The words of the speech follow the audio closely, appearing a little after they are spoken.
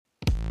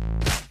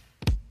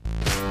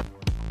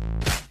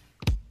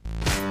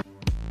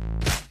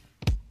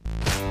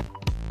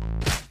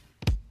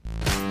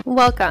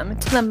Welcome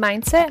to the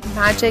Mindset,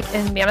 Magic,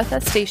 and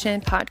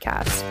Manifestation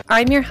podcast.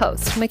 I'm your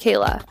host,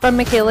 Michaela from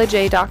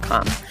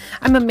MichaelaJ.com.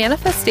 I'm a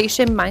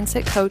manifestation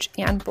mindset coach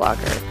and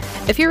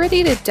blogger. If you're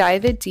ready to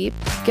dive in deep,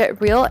 get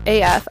real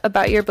AF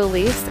about your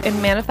beliefs,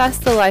 and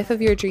manifest the life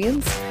of your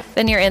dreams,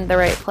 then you're in the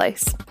right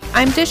place.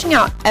 I'm dishing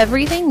out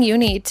everything you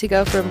need to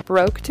go from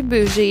broke to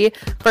bougie,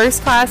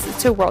 first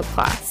class to world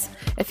class.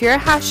 If your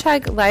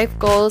hashtag life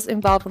goals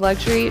involve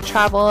luxury,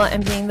 travel,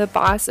 and being the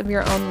boss of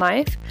your own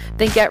life,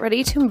 then get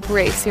ready to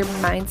embrace your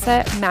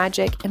mindset,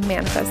 magic, and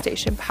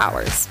manifestation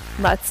powers.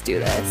 Let's do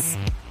this.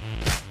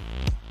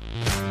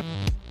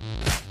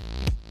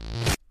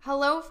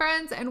 Hello,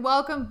 friends, and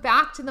welcome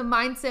back to the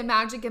Mindset,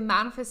 Magic, and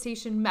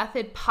Manifestation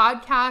Method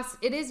podcast.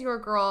 It is your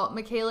girl,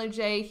 Michaela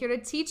J, here to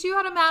teach you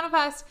how to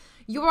manifest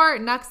your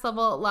next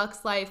level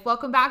Lux life.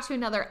 Welcome back to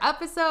another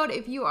episode.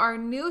 If you are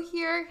new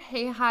here,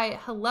 hey, hi,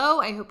 hello.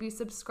 I hope you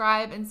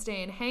subscribe and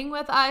stay and hang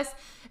with us.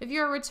 If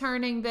you're a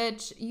returning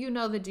bitch, you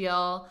know the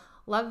deal.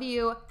 Love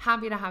you.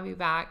 Happy to have you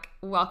back.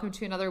 Welcome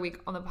to another week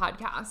on the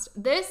podcast.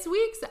 This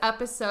week's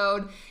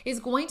episode is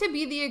going to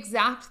be the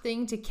exact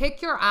thing to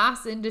kick your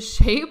ass into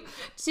shape,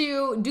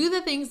 to do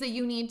the things that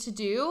you need to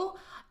do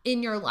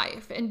in your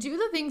life and do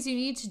the things you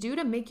need to do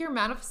to make your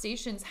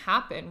manifestations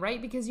happen,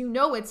 right? Because you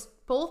know it's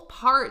both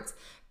parts,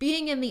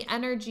 being in the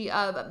energy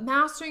of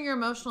mastering your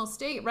emotional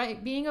state,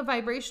 right? Being a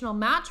vibrational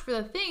match for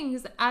the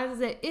things as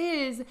it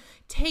is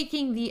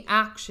taking the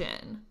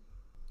action.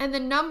 And the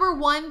number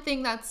one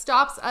thing that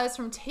stops us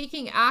from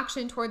taking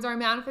action towards our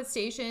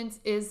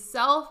manifestations is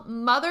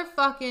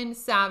self-motherfucking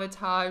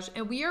sabotage.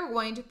 And we are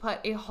going to put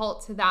a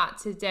halt to that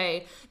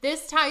today.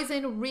 This ties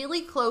in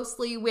really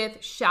closely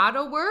with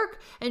shadow work.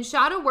 And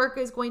shadow work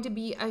is going to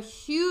be a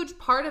huge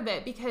part of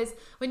it because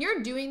when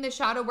you're doing the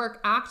shadow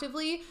work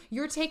actively,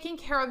 you're taking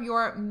care of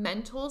your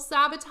mental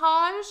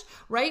sabotage,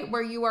 right?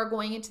 Where you are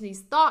going into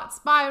these thought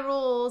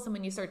spirals and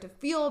when you start to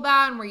feel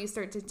bad and where you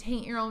start to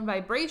taint your own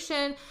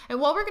vibration. And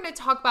what we're going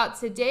to talk about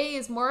today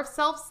is more of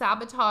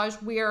self-sabotage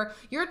where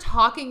you're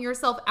talking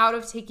yourself out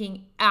of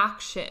taking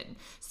action.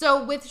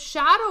 So with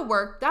shadow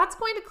work, that's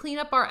going to clean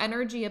up our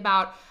energy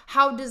about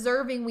how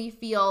deserving we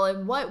feel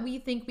and what we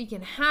think we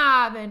can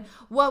have and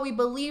what we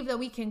believe that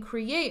we can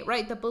create,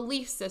 right? The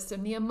belief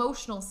system, the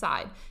emotional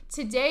side.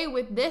 Today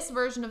with this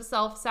version of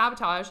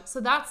self-sabotage, so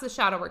that's the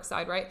shadow work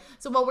side, right?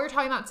 So what we're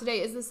talking about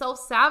today is the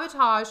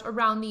self-sabotage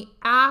around the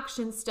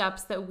action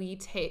steps that we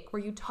take,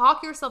 where you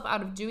talk yourself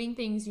out of doing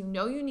things you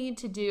know you need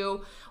to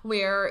do,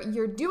 where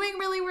you're doing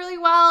really, really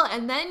well,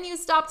 and then you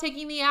stop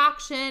taking the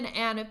action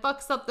and it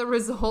fucks up the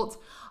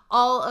result.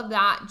 All of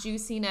that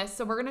juiciness.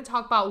 So we're going to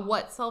talk about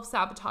what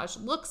self-sabotage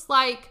looks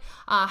like,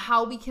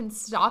 how we can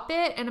stop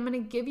it. And I'm going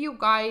to give you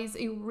guys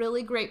a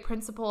really great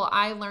principle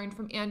I learned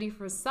from Andy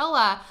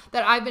Frisella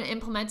that I've been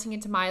implementing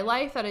into my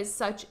life that is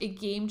such a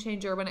game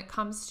changer when it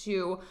comes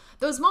to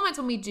those moments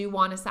when we do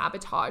want to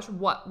sabotage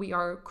what we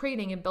are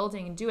creating and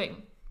building and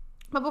doing.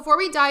 But before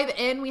we dive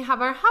in, we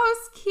have our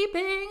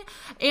housekeeping,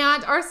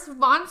 and our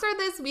sponsor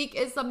this week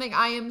is something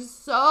I am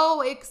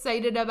so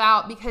excited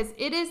about because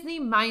it is the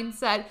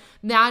Mindset,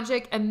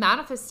 Magic, and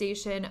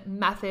Manifestation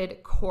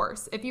Method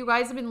course. If you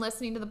guys have been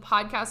listening to the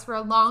podcast for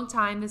a long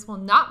time, this will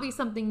not be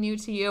something new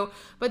to you,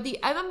 but the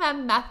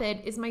MMM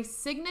Method is my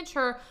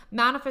signature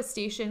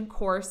manifestation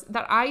course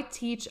that I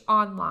teach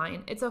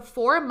online. It's a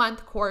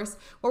 4-month course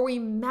where we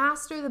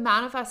master the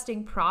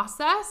manifesting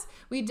process.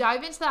 We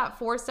dive into that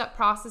 4-step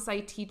process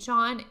I teach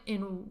on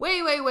in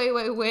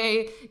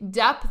way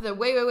depth,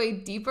 way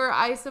deeper,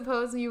 I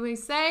suppose you may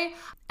say.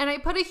 And I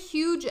put a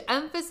huge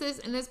emphasis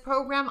in this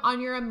program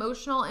on your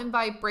emotional and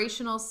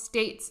vibrational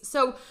states.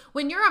 So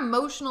when your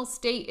emotional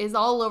state is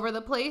all over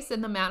the place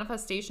in the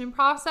manifestation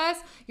process,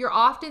 you're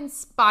often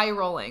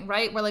spiraling,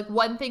 right? Where like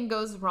one thing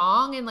goes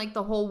wrong and like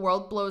the whole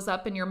world blows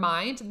up in your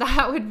mind.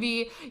 That would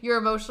be your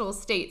emotional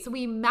state. So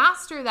we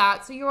master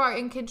that so you are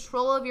in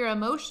control of your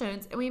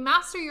emotions, and we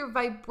master your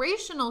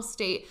vibrational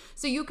state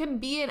so you can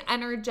be an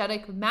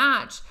energetic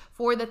match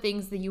for the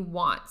things that you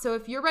want. So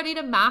if you're ready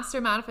to master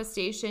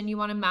manifestation, you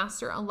want to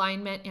master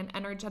alignment and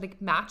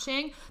energetic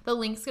matching, the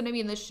link's going to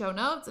be in the show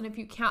notes. And if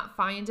you can't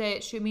find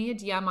it, shoot me a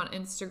DM on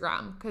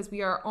Instagram because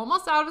we are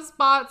almost out of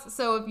spots.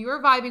 So if you are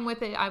vibing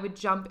with it, I would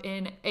jump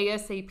in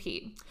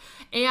ASAP.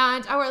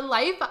 And our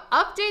life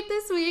update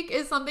this week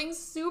is something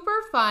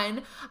super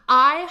fun.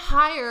 I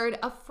hired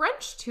a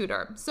French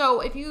tutor.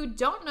 So if you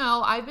don't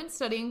know, I've been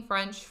studying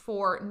French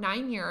for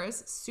 9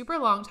 years, super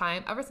long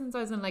time, ever since I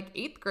was in like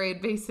 8th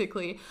grade,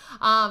 basically.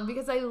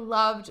 Because I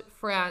loved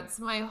France.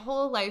 My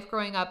whole life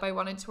growing up, I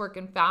wanted to work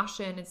in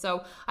fashion. And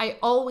so I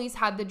always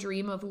had the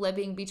dream of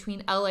living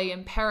between LA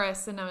and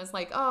Paris. And I was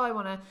like, oh, I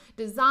want to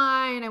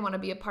design. I want to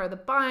be a part of the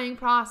buying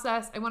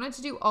process. I wanted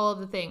to do all of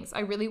the things. I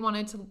really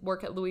wanted to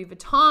work at Louis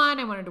Vuitton.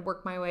 I wanted to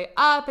work my way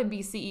up and be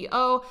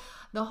CEO.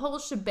 the whole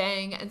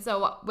shebang. And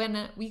so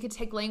when we could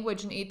take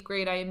language in 8th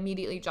grade, I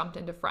immediately jumped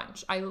into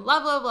French. I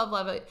love, love, love,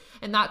 love it.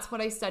 And that's what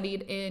I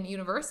studied in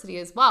university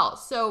as well.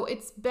 So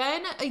it's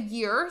been a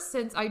year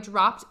since I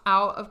dropped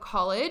out of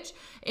college,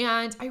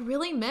 and I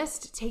really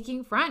missed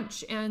taking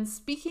French and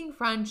speaking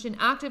French and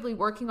actively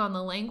working on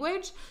the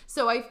language.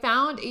 So I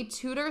found a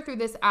tutor through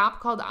this app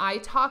called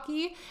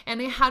italki,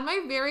 and I had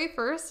my very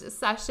first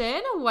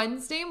session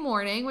Wednesday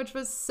morning, which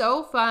was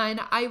so fun.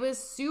 I was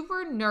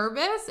super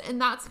nervous, and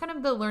that's kind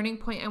of the learning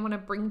point I want to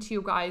bring to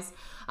you guys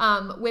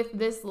with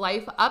this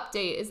life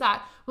update, is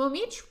that when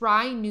we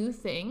try new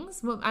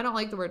things, I don't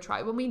like the word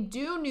try, when we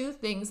do new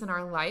things in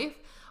our life,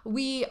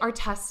 we are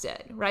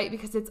tested, right?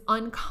 Because it's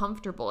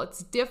uncomfortable.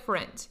 It's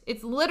different.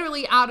 It's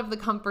literally out of the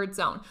comfort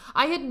zone.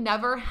 I had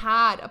never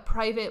had a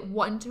private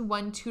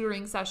one-to-one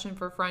tutoring session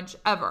for French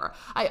ever.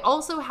 I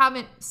also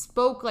haven't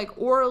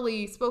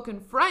orally spoken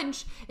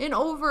French in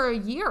over a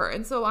year.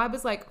 And so I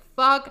was like,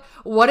 fuck,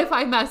 what if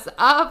I mess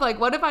up?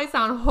 Like, what if I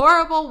sound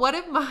horrible? What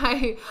if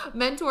my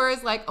mentor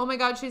is like, oh my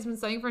God, she's been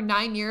studying for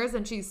 9 years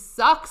and she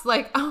sucks?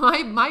 Like,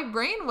 my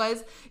brain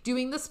was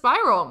doing the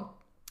spiral.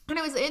 And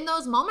it was in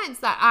those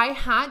moments that I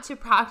had to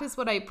practice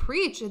what I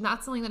preach. And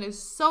that's something that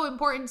is so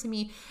important to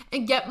me,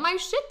 and get my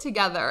shit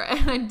together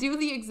and do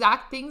the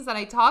exact things that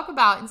I talk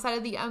about inside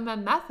of the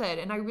method.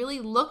 And I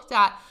really looked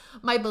at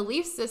my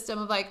belief system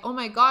of like, oh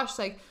my gosh,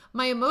 like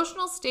my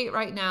emotional state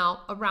right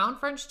now around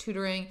French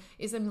tutoring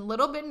is I'm a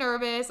little bit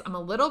nervous, I'm a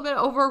little bit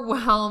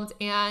overwhelmed,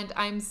 and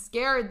I'm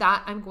scared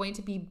that I'm going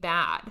to be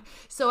bad.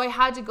 So I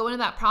had to go into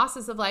that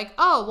process of like,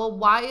 oh, well,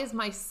 why is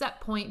my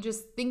set point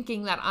just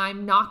thinking that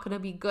I'm not going to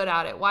be good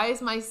at it? Why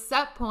is my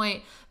set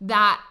point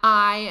that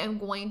I am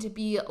going to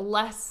be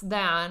less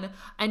than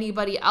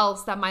anybody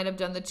else that might have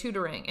done the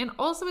tutoring? And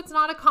also, it's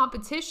not a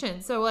competition.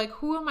 So like,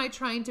 who am I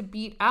trying to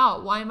beat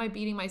out? Why am I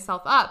beating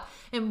myself up?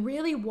 And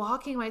really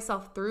walking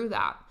myself through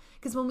that.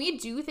 Because when we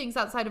do things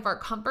outside of our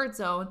comfort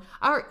zone,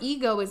 our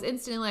ego is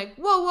instantly like,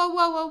 whoa, whoa,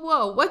 whoa, whoa,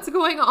 whoa, what's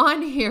going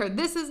on here?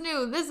 This is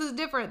new. This is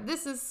different.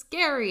 This is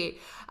scary.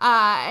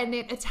 And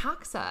it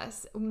attacks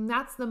us. And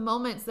that's the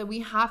moments that we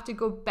have to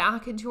go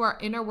back into our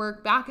inner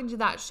work, back into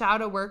that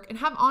shadow work, and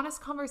have honest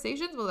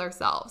conversations with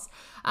ourselves.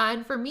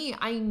 And for me,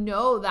 I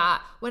know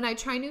that when I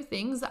try new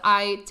things, when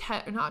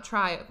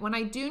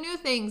I do new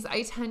things,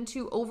 I tend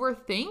to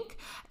overthink,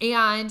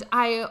 and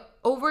I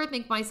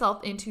overthink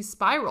myself into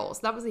spirals.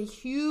 That was a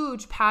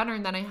huge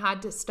pattern that I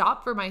had to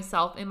stop for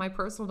myself in my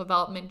personal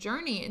development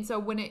journey. And so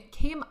when it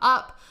came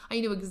up, I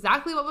knew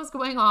exactly what was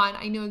going on.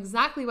 I knew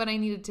exactly what I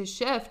needed to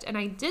shift, and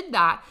I did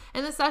that.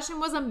 And the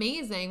session was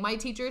amazing. My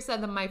teacher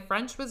said that my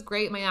French was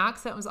great, my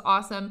accent was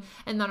awesome,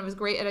 and that I was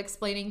great at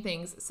explaining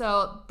things.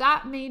 So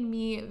that made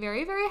me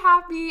very, very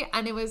happy,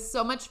 and it was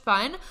so much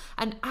fun.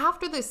 And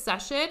after this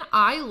session,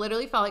 I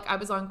literally felt like I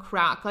was on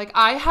crack. Like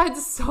I had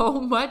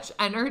so much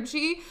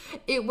energy.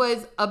 It was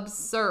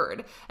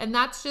absurd. And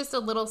that's just a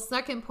little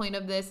second point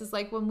of this, is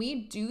like when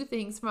we do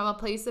things from a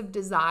place of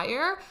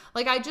desire,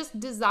 like I just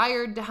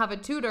desired to have a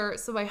tutor,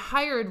 so I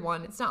hired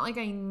one. It's not like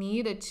I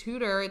need a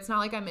tutor. It's not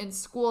like I'm in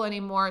school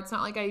anymore. It's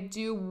not like I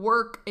do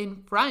work in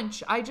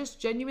French. I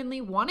just genuinely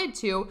wanted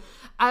to,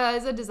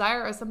 as a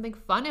desire of something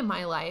fun in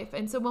my life.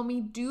 And so when we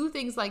do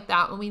things like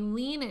that, when we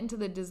lean into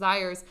the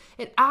desires,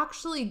 it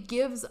actually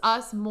gives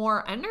us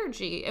more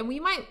energy. And we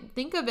might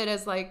think of it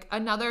as like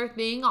another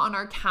thing on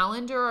our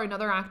calendar or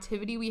another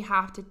activity we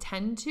have to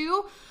tend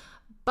to,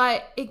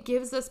 but it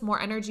gives us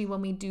more energy when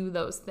we do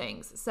those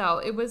things. So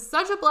it was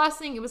such a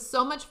blessing. It was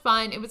so much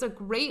fun. It was a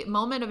great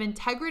moment of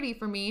integrity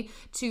for me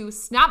to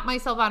snap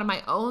myself out of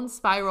my own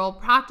spiral,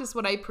 practice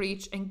what I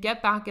preach, and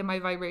get back in my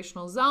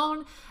vibrational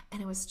zone. And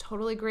it was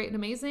totally great and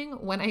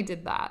amazing when I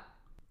did that.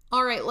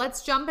 All right,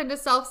 let's jump into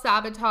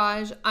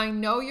self-sabotage. I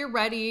know you're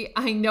ready.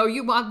 I know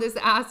you want this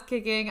ass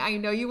kicking. I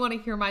know you want to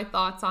hear my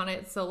thoughts on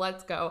it. So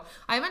let's go.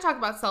 I haven't talked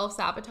about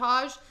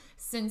self-sabotage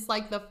since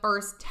like the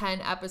first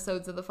 10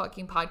 episodes of the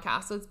fucking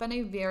podcast. So it's been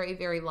a very,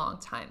 very long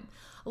time.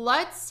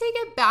 Let's take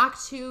it back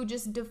to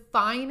just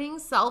defining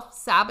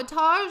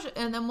self-sabotage,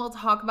 and then we'll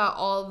talk about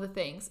all of the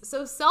things.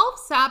 So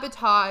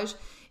self-sabotage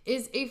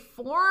is a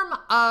form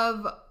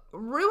of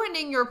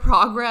ruining your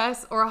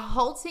progress or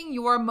halting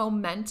your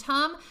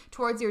momentum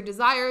towards your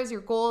desires,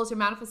 your goals, your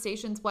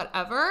manifestations,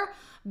 whatever,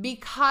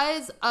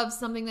 because of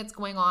something that's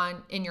going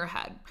on in your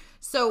head.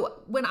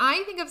 So when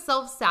I think of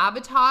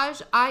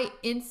self-sabotage, I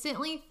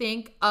instantly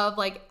think of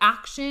like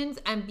actions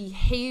and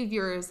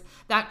behaviors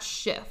that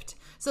shift.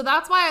 So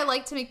that's why I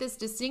like to make this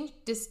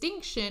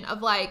distinction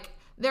of like,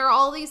 there are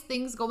all these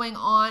things going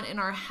on in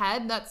our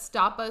head that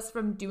stop us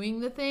from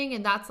doing the thing.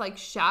 And that's like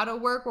shadow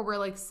work, where we're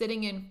like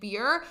sitting in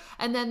fear.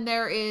 And then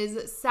there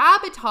is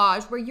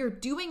sabotage, where you're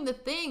doing the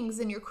things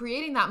and you're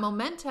creating that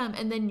momentum,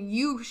 and then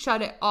you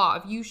shut it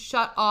off. You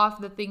shut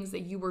off the things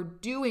that you were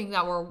doing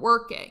that were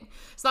working.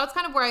 So that's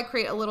kind of where I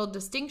create a little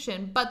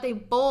distinction, but they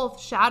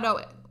both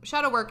shadow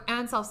shadow work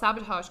and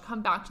self-sabotage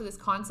come back to this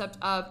concept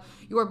of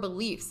your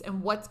beliefs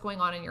and what's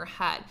going on in your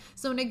head.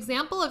 So an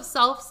example of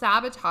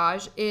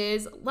self-sabotage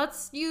is,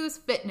 let's use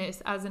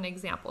fitness as an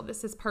example.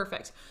 This is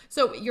perfect.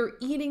 So you're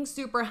eating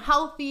super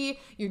healthy,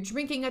 you're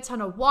drinking a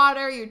ton of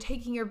water, you're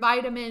taking your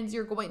vitamins,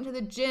 you're going to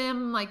the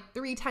gym like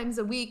 3 times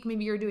a week,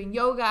 maybe you're doing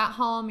yoga at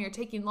home, you're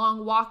taking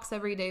long walks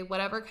every day,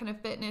 whatever kind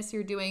of fitness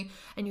you're doing,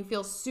 and you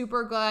feel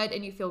super good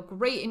and you feel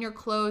great in your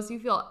clothes, you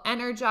feel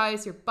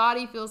energized, your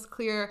body feels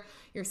clear,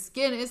 your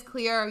skin is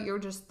clear, you're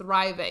just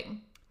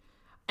thriving.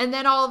 And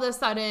then all of a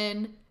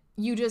sudden,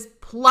 you just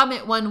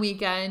plummet one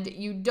weekend.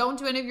 You don't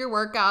do any of your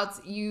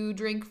workouts. You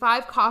drink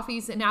 5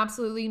 coffees and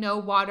absolutely no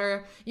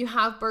water. You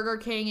have Burger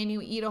King and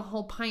you eat a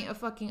whole pint of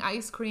fucking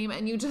ice cream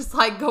and you just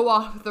like go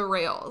off the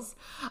rails.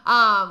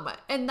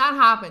 And that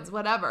happens,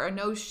 whatever,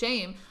 no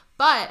shame.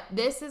 But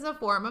this is a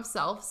form of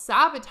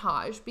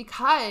self-sabotage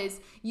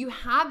because you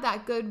had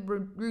that good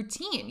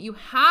routine. You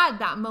had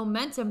that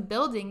momentum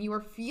building. You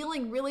were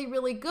feeling really,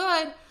 really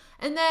good.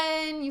 And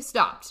then you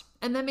stopped.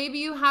 And then maybe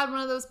you had one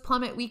of those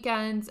plummet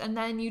weekends and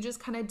then you just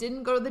kind of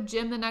didn't go to the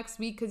gym the next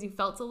week because you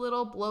felt a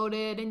little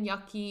bloated and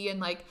yucky, and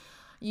like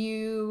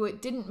you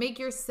didn't make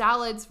your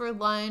salads for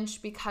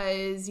lunch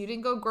because you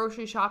didn't go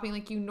grocery shopping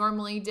like you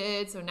normally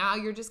did. So now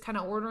you're just kind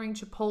of ordering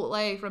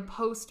Chipotle from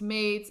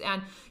Postmates,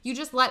 and you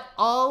just let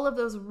all of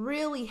those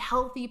really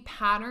healthy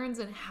patterns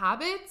and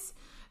habits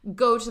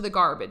go to the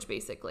garbage,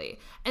 basically.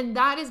 And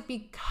that is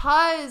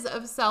because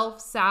of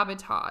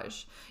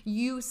self-sabotage.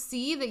 You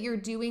see that you're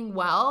doing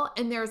well,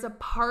 and there's a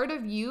part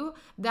of you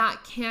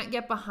that can't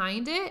get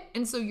behind it.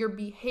 And so your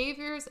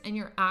behaviors and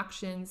your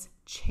actions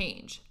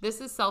change.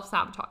 This is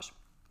self-sabotage.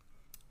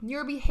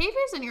 Your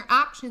behaviors and your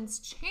actions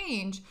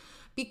change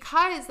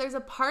because there's a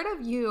part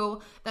of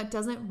you that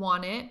doesn't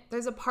want it.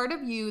 There's a part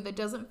of you that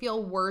doesn't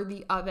feel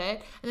worthy of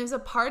it. And there's a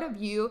part of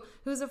you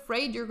who's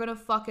afraid you're going to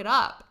fuck it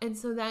up. And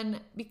so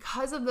then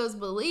because of those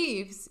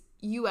beliefs,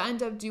 you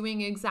end up doing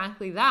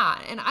exactly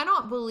that. And I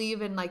don't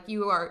believe in like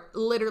you are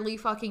literally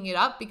fucking it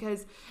up,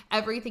 because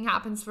everything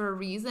happens for a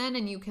reason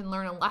and you can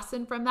learn a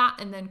lesson from that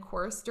and then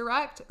course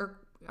direct, or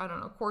I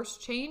don't know, course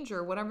change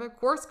or whatever,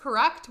 course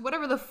correct,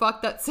 whatever the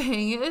fuck that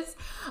saying is.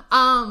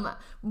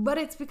 But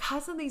it's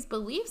because of these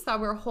beliefs that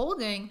we're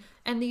holding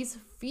and these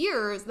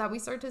fears that we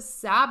start to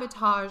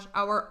sabotage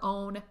our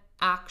own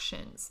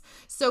actions.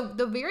 So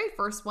the very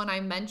first one I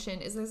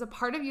mentioned is there's a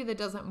part of you that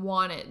doesn't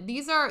want it.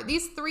 These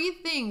 3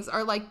 things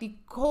are like the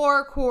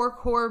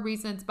core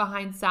reasons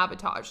behind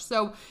sabotage.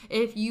 So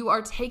if you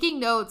are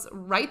taking notes,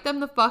 write them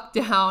the fuck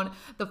down.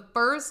 The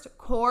first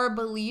core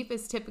belief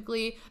is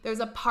typically there's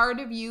a part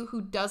of you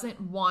who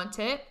doesn't want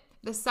it.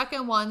 The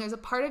second one, there's a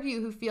part of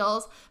you who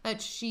feels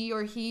that she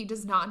or he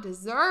does not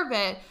deserve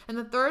it. And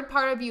the third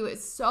part of you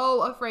is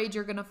so afraid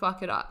you're going to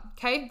fuck it up.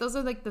 Okay? Those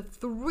are like the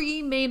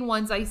 3 main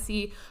ones I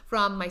see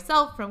from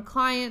myself, from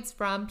clients,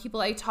 from people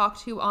I talk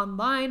to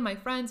online, my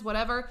friends,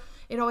 whatever.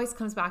 It always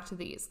comes back to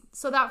these.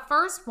 So that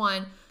first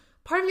one,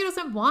 part of you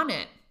doesn't want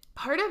it.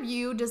 Part of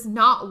you does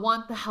not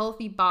want the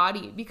healthy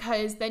body,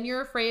 because then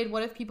you're afraid,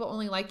 what if people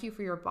only like you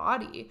for your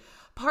body?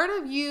 Part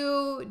of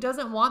you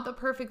doesn't want the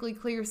perfectly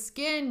clear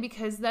skin,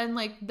 because then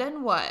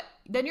what?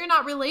 Then you're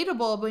not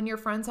relatable when your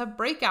friends have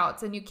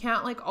breakouts and you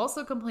can't like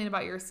also complain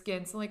about your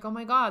skin. So like, oh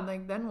my God,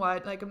 like then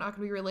what? Like I'm not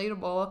gonna be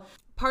relatable.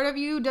 Part of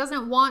you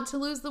doesn't want to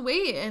lose the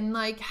weight and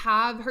like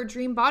have her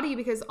dream body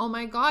because, oh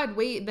my God,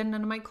 wait, then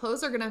none of my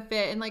clothes are going to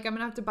fit. And like, I'm going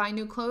to have to buy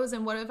new clothes.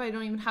 And what if I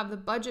don't even have the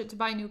budget to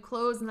buy new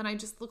clothes? And then I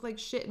just look like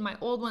shit in my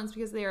old ones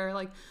because they are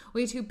like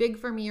way too big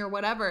for me or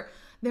whatever.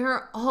 There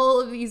are all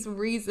of these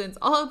reasons,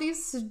 all of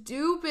these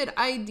stupid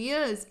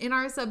ideas in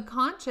our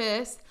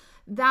subconscious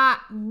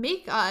that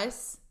make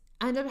us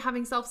end up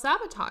having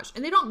self-sabotage.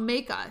 And they don't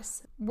make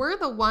us. We're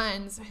the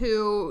ones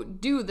who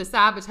do the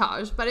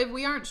sabotage. But if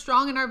we aren't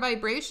strong in our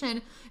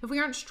vibration, if we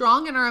aren't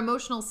strong in our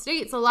emotional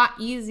state, it's a lot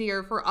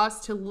easier for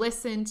us to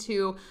listen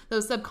to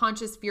those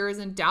subconscious fears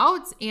and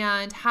doubts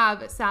and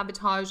have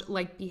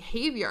sabotage-like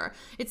behavior.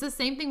 It's the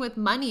same thing with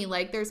money.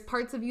 Like there's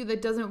parts of you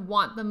that doesn't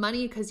want the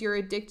money because you're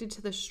addicted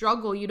to the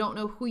struggle. You don't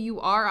know who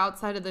you are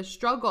outside of the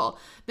struggle.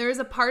 There's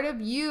a part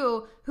of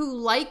you who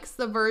likes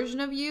the version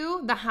of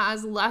you that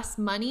has less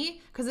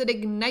money because it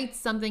ignites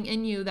something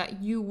in you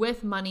that you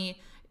with money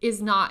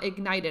is not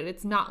ignited.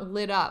 It's not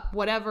lit up,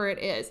 whatever it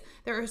is.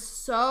 There is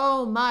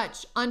so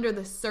much under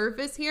the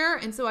surface here.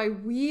 And so I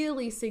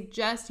really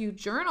suggest you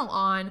journal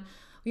on,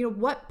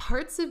 what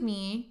parts of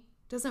me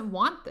doesn't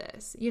want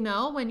this?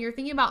 When you're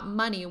thinking about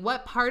money,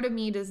 what part of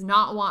me does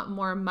not want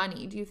more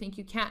money? Do you think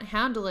you can't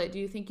handle it? Do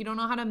you think you don't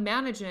know how to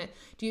manage it?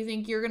 Do you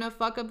think you're going to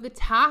fuck up the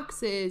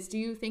taxes? Do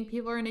you think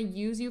people are going to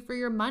use you for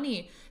your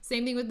money?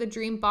 Same thing with the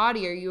dream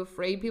body. Are you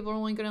afraid people are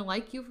only going to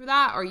like you for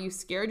that? Are you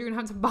scared you're going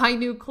to have to buy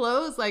new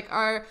clothes?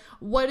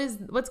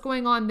 What's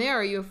going on there?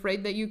 Are you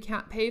afraid that you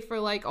can't pay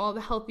for like all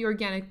the healthy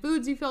organic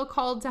foods you feel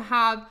called to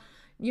have?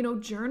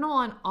 journal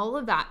on all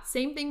of that.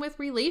 Same thing with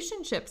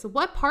relationships.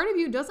 What part of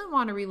you doesn't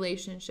want a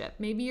relationship?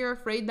 Maybe you're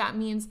afraid that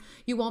means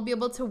you won't be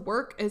able to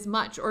work as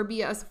much or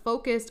be as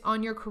focused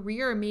on your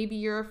career. Maybe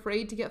you're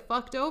afraid to get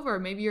fucked over.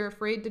 Maybe you're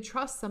afraid to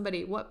trust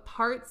somebody. What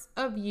parts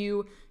of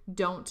you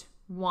don't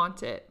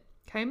want it?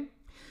 Okay.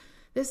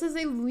 This is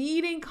a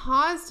leading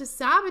cause to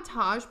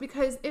sabotage,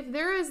 because if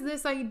there is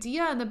this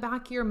idea in the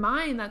back of your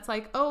mind that's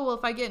like, oh, well,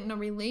 if I get in a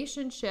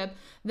relationship,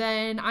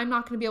 then I'm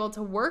not going to be able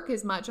to work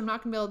as much. I'm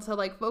not going to be able to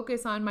like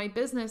focus on my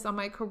business, on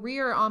my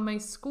career, on my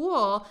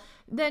school,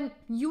 then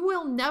you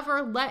will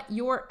never let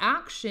your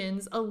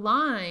actions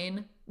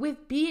align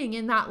with being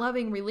in that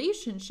loving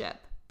relationship,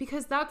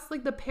 because that's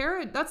like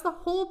that's the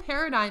whole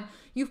paradigm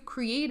you've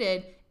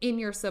created in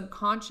your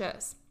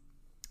subconscious.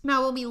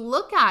 Now, when we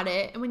look at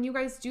it, and when you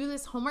guys do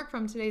this homework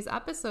from today's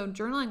episode,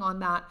 journaling on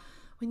that,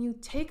 when you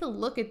take a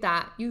look at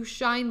that, you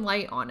shine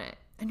light on it.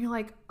 And you're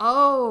like,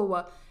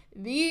 oh,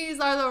 these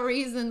are the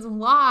reasons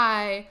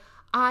why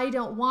I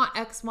don't want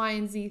X, Y,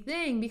 and Z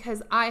thing,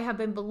 because I have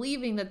been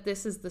believing that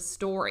this is the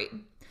story.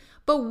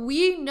 But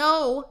we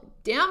know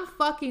damn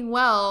fucking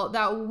well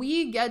that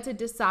we get to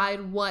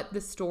decide what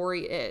the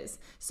story is.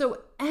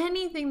 So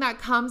anything that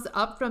comes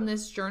up from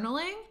this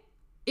journaling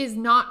is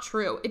not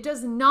true. It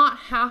does not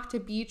have to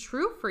be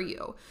true for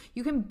you.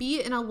 You can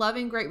be in a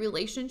loving, great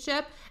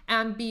relationship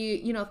and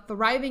be,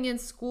 thriving in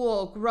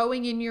school,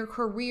 growing in your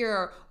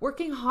career,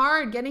 working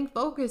hard, getting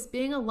focused,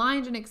 being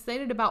aligned and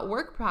excited about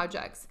work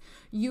projects.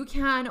 You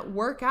can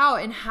work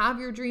out and have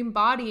your dream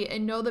body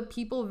and know that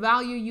people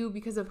value you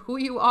because of who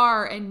you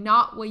are and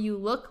not what you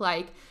look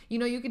like.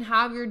 You can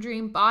have your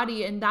dream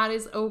body and that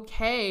is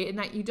okay, and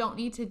that you don't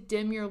need to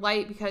dim your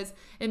light because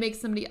it makes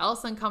somebody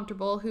else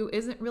uncomfortable who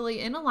isn't really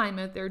in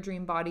alignment with their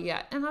dream body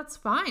yet. And that's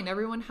fine.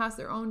 Everyone has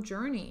their own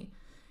journey.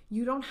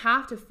 You don't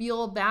have to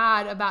feel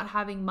bad about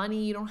having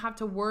money. You don't have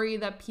to worry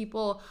that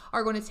people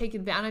are going to take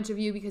advantage of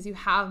you because you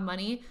have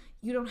money.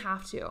 You don't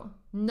have to.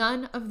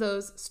 None of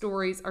those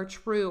stories are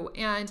true.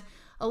 And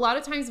a lot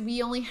of times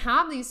we only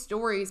have these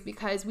stories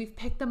because we've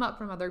picked them up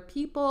from other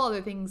people,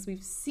 other things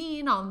we've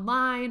seen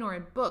online or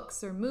in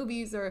books or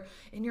movies or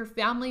in your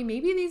family.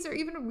 Maybe these are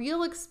even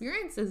real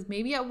experiences.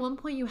 Maybe at one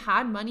point you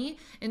had money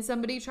and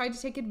somebody tried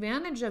to take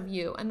advantage of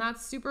you, and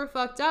that's super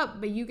fucked up,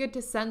 but you get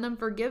to send them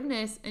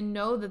forgiveness and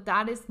know that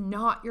that is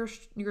not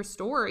your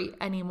story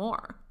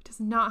anymore. It does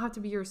not have to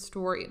be your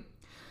story.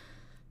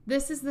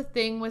 This is the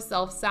thing with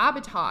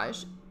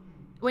self-sabotage.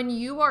 When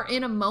you are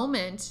in a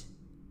moment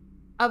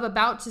of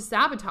about to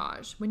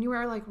sabotage, when you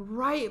are like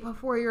right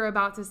before you're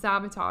about to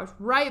sabotage,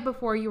 right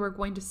before you are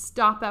going to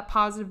stop that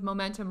positive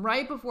momentum,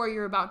 right before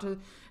you're about to,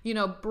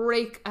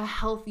 break a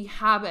healthy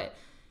habit,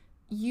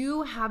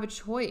 you have a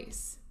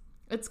choice.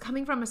 It's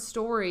coming from a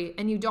story,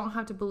 and you don't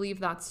have to believe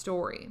that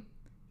story.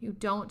 You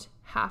don't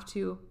have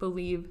to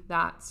believe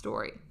that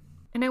story.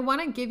 And I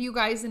want to give you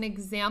guys an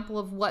example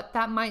of what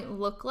that might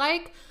look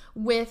like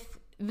with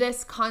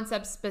this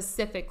concept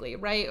specifically,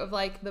 right? Of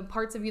like the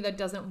parts of you that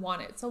doesn't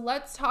want it. So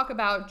let's talk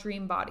about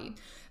dream body.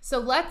 So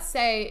let's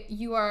say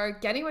you are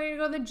getting ready to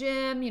go to the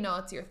gym,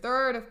 it's your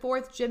third or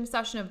fourth gym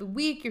session of the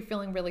week. You're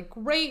feeling really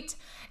great.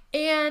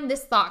 And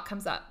this thought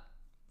comes up.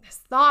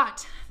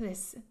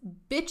 This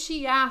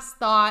bitchy ass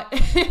thought,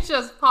 it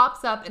just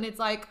pops up, and it's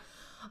like,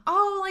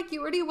 oh, like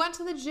you already went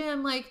to the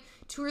gym like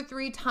 2 or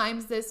 3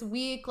 times this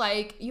week.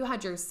 Like you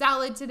had your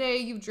salad today,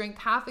 you drank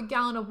half a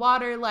gallon of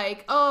water.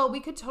 Like, oh, we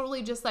could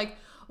totally just like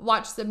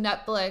watch some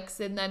Netflix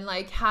and then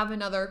like have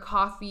another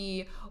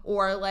coffee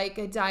or like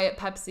a Diet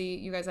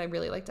Pepsi. You guys, I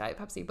really like Diet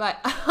Pepsi, but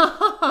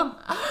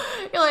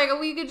you're like,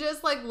 we could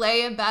just like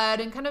lay in bed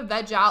and kind of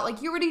veg out.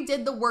 Like you already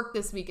did the work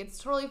this week. It's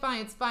totally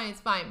fine. It's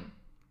fine.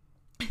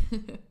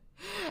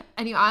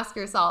 And you ask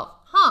yourself,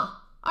 all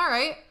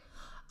right.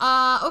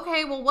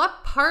 Okay, well,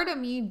 what part of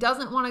me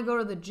doesn't want to go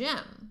to the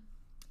gym?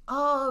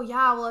 Oh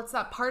yeah, well, it's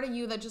that part of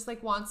you that just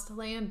like wants to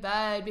lay in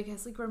bed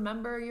because like,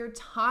 remember, you're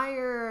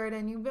tired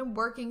and you've been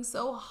working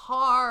so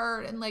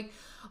hard, and like,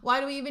 why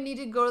do we even need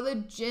to go to the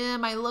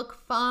gym? I look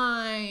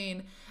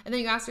fine. And then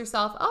you ask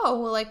yourself,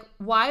 oh, well, like,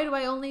 why do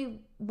I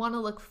only want to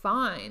look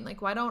fine?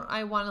 Like, why don't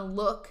I want to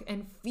look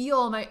and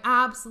feel my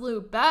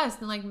absolute best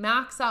and like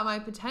max out my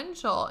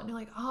potential? And you're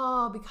like,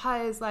 oh,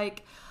 because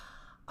like,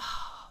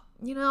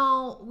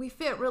 we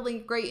fit really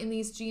great in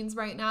these jeans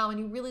right now, and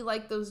you really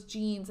like those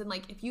jeans, and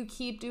like if you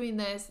keep doing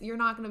this, you're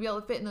not going to be able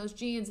to fit in those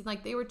jeans, and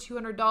like they were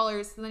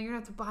 $200, so then you're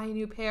going to have to buy a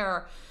new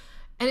pair.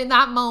 And in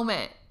that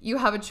moment, you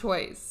have a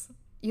choice.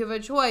 You have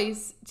a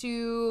choice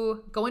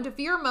to go into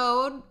fear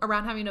mode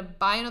around having to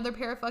buy another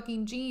pair of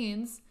fucking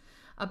jeans,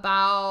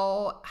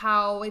 about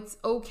how it's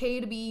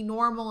okay to be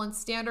normal and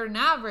standard and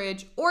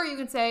average, or you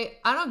can say,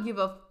 I don't give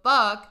a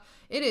fuck.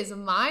 It is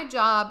my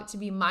job to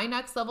be my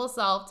next level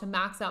self, to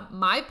max out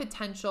my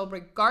potential,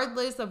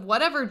 regardless of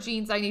whatever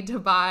jeans I need to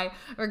buy,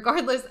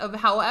 regardless of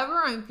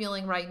however I'm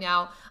feeling right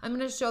now. I'm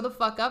going to show the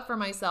fuck up for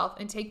myself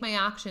and take my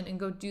action and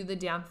go do the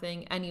damn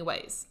thing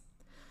anyways.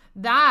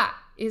 That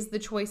is the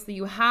choice that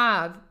you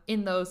have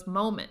in those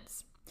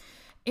moments.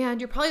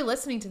 And you're probably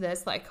listening to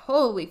this like,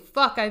 holy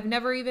fuck, I've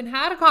never even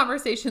had a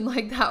conversation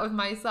like that with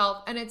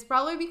myself. And it's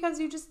probably because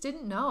you just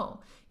didn't know.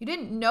 You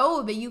didn't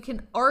know that you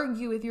can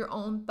argue with your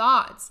own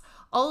thoughts.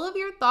 All of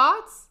your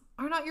thoughts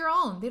are not your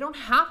own. They don't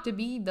have to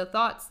be the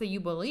thoughts that you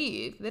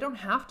believe. They don't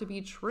have to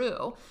be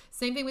true.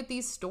 Same thing with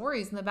these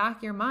stories in the back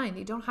of your mind.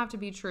 They don't have to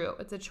be true.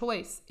 It's a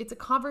choice. It's a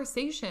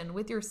conversation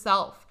with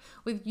yourself,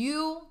 with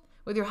you,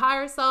 with your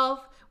higher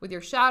self, with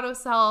your shadow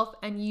self,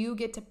 and you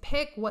get to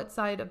pick what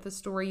side of the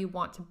story you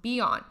want to be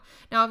on.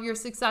 Now, if you're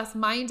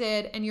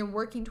success-minded and you're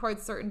working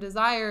towards certain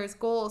desires,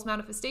 goals,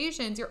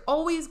 manifestations, you're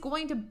always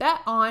going to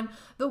bet on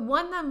the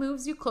one that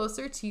moves you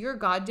closer to your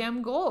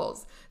goddamn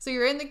goals. So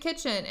you're in the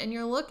kitchen and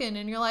you're looking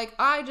and you're like,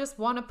 I just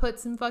want to put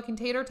some fucking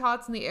tater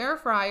tots in the air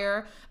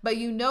fryer, but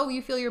you know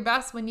you feel your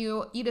best when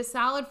you eat a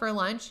salad for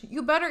lunch.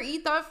 You better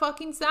eat that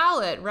fucking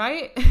salad,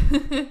 right?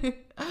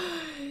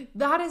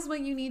 That is what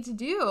you need to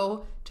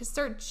do to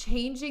start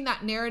changing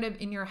that narrative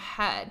in your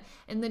head.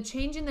 And then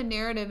changing the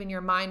narrative in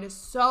your mind is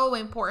so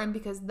important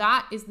because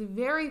that is the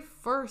very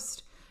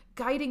first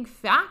guiding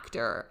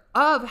factor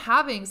of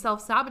having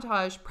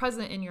self-sabotage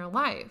present in your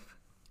life.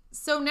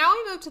 So now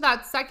we move to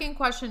that second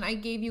question I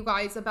gave you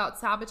guys about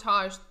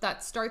sabotage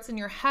that starts in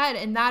your head,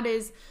 and that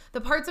is the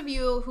parts of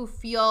you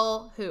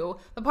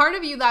the part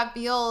of you that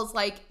feels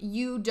like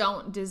you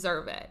don't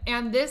deserve it.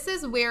 And this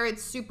is where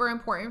it's super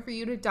important for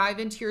you to dive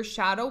into your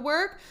shadow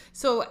work.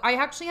 So I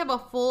actually have a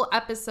full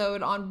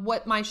episode on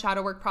what my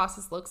shadow work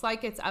process looks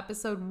like. It's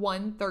episode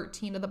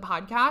 113 of the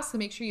podcast. So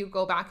make sure you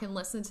go back and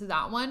listen to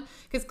that one,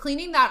 because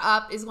cleaning that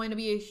up is going to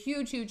be a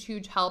huge, huge,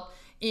 huge help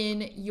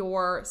in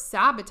your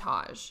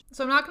sabotage.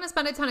 So I'm not going to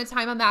spend a ton of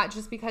time on that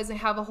just because I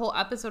have a whole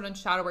episode on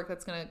shadow work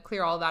that's going to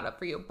clear all that up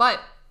for you. But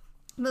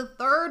the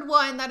third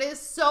one that is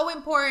so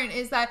important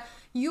is that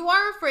you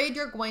are afraid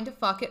you're going to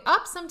fuck it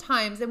up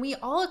sometimes. And we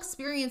all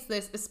experience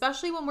this,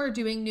 especially when we're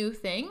doing new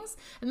things.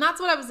 And that's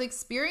what I was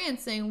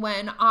experiencing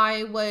when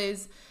I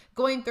was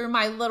going through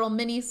my little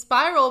mini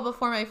spiral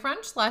before my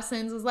French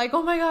lessons. Was like,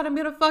 oh my God, I'm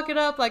going to fuck it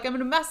up. Like, I'm going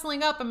to mess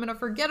something up. I'm going to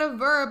forget a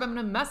verb. I'm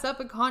going to mess up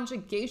a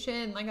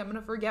conjugation. Like, I'm going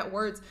to forget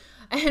words.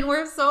 And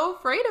we're so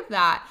afraid of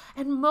that.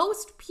 And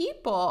most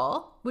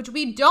people, which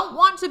we don't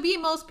want to be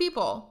most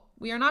people,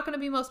 we are not going to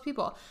be most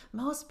people.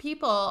 Most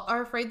people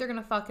are afraid they're going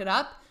to fuck it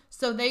up,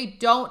 so they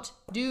don't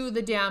do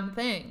the damn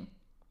thing.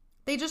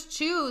 They just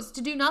choose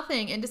to do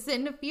nothing and to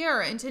sit in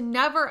fear and to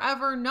never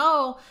ever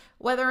know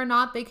whether or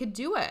not they could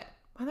do it,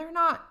 whether or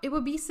not it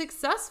would be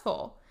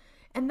successful.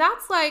 And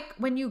that's like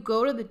when you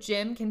go to the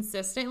gym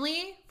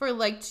consistently for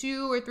like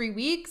 2 or 3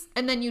 weeks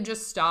and then you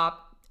just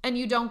stop and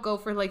you don't go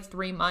for like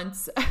 3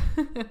 months.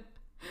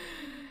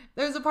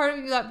 There's a part of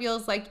you that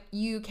feels like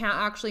you can't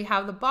actually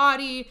have the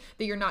body,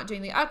 that you're not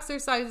doing the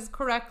exercises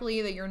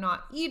correctly, that you're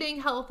not eating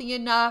healthy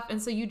enough.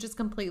 And so you just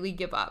completely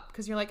give up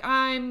because you're like,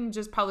 I'm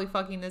just probably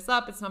fucking this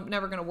up. It's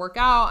never going to work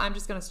out. I'm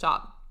just going to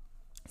stop.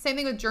 Same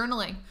thing with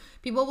journaling.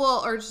 People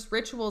will, or just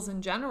rituals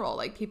in general,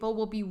 like people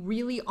will be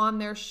really on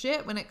their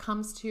shit when it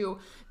comes to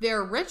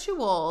their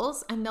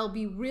rituals, and they'll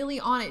be really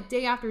on it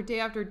day after day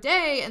after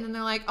day. And then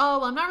they're like, oh,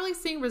 well, I'm not really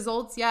seeing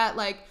results yet.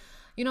 Like,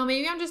 you know,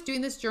 maybe I'm just doing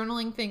this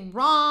journaling thing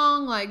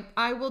wrong. Like,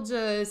 I will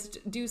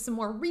just do some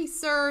more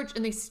research,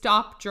 and they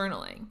stop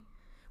journaling.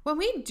 When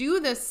we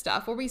do this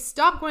stuff, where we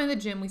stop going to the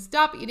gym, we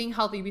stop eating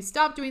healthy, we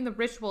stop doing the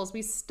rituals,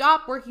 we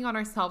stop working on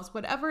ourselves,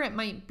 whatever it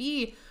might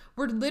be,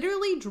 we're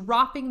literally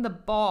dropping the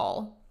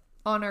ball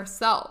on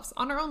ourselves,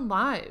 on our own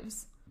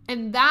lives.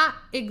 And that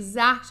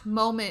exact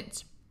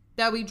moment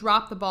that we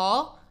drop the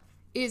ball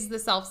is the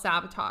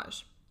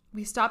self-sabotage.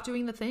 We stop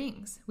doing the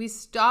things. We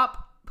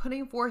stop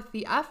putting forth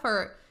the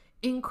effort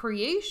in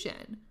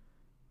creation.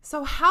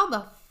 So how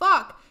the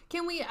fuck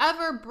can we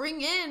ever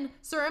bring in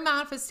certain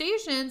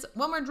manifestations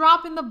when we're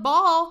dropping the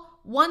ball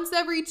once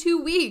every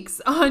 2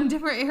 weeks on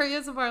different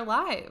areas of our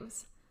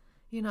lives?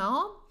 You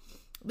know?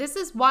 This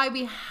is why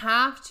we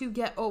have to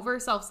get over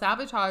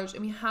self-sabotage,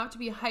 and we have to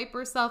be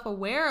hyper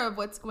self-aware of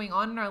what's going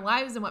on in our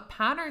lives and what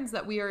patterns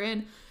that we are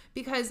in.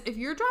 Because if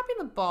you're dropping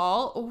the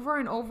ball over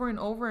and over and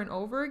over and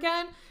over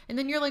again, and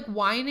then you're like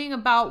whining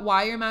about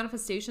why your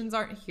manifestations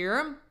aren't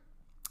here,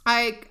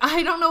 I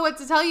don't know what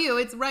to tell you.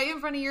 It's right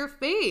in front of your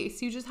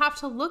face. You just have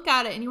to look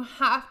at it, and you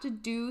have to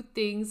do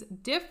things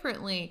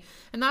differently.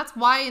 And that's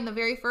why in the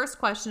very first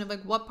question of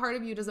like, what part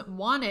of you doesn't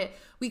want it,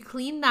 we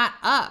clean that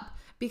up.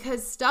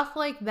 Because stuff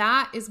like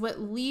that is what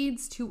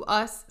leads to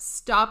us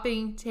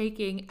stopping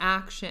taking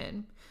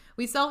action.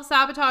 We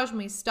self-sabotage when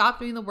we stop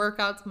doing the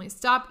workouts, when we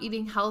stop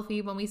eating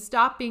healthy, when we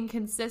stop being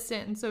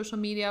consistent in social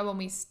media, when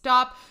we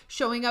stop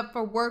showing up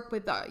for work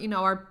with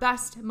our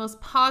best, most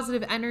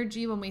positive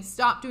energy, when we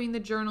stop doing the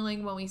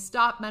journaling, when we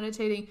stop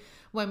meditating,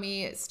 when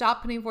we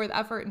stop putting forth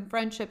effort in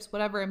friendships,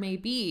 whatever it may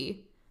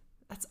be.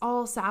 That's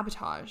all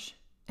sabotage.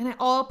 And it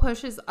all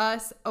pushes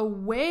us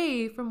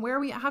away from where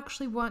we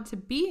actually want to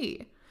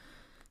be.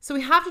 So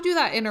we have to do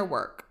that inner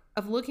work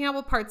of looking at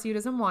what parts of you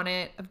doesn't want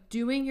it, of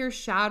doing your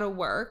shadow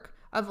work,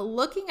 of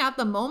looking at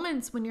the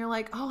moments when you're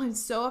like, oh, I'm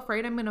so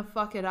afraid I'm going to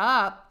fuck it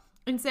up,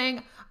 and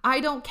saying,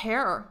 I don't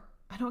care.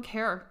 I don't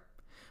care.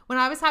 When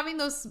I was having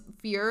those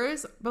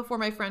fears before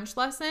my French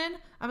lesson,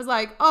 I was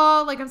like,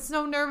 oh, like I'm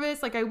so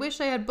nervous. Like I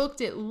wish I had booked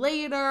it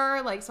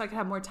later, like so I could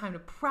have more time to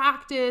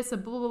practice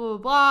and blah, blah, blah,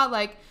 blah.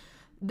 Like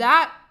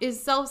that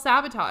is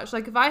self-sabotage.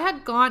 Like if I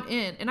had gone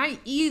in, and I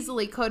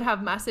easily could have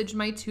messaged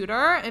my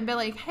tutor and be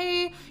like,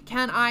 hey,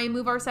 can I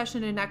move our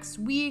session to next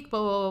week,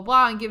 blah, blah, blah,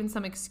 blah, and given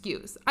some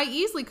excuse. I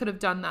easily could have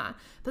done that.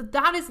 But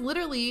that is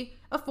literally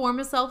a form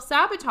of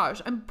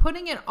self-sabotage. I'm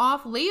putting it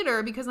off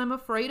later because I'm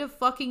afraid of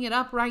fucking it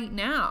up right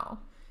now.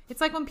 It's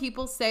like when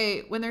people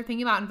say, when they're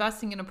thinking about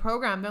investing in a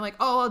program, they're like,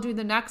 oh, I'll do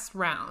the next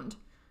round.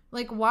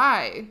 Like,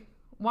 why?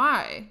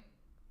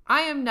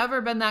 I have never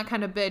been that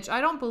kind of bitch.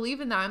 I don't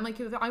believe in that. I'm like,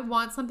 if I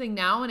want something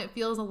now and it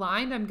feels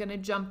aligned, I'm going to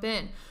jump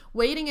in.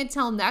 Waiting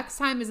until next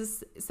time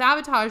is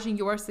sabotaging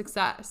your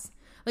success.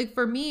 Like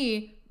for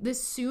me, the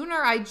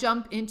sooner I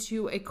jump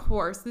into a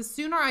course, the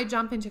sooner I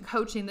jump into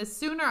coaching, the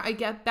sooner I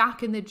get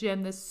back in the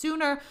gym, the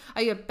sooner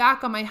I get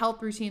back on my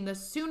health routine, the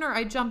sooner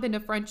I jump into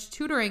French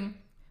tutoring,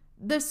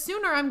 the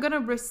sooner I'm going to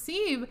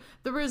receive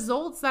the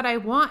results that I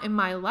want in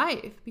my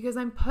life because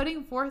I'm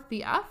putting forth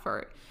the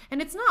effort.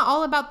 And it's not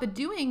all about the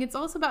doing. It's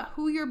also about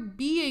who you're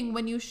being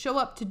when you show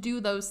up to do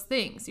those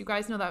things. You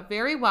guys know that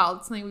very well.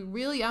 It's something we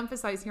really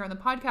emphasize here on the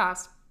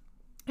podcast.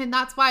 And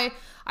that's why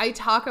I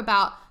talk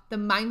about the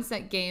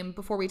mindset game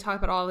before we talk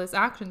about all this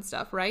action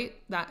stuff, right?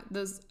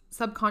 Those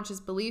subconscious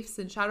beliefs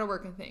and shadow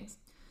work and things.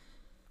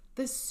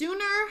 The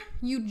sooner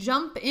you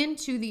jump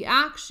into the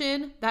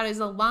action that is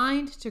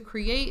aligned to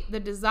create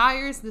the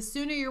desires, the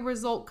sooner your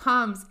result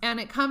comes. And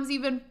it comes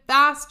even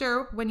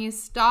faster when you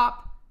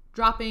stop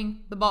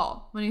dropping the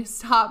ball, when you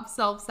stop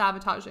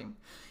self-sabotaging.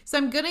 So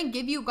I'm going to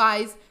give you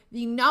guys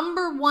the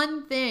number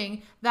one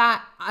thing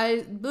that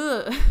I'm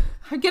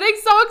getting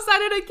so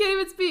excited I can't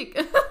even speak.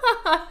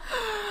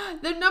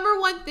 The number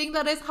one thing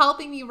that is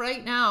helping me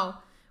right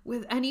now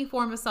with any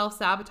form of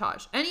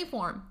self-sabotage, any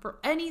form, for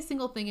any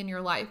single thing in your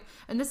life.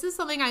 And this is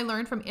something I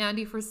learned from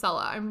Andy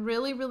Frisella. I'm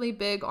really, really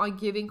big on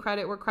giving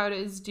credit where credit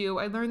is due.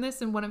 I learned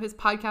this in one of his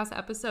podcast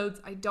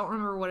episodes. I don't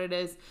remember what it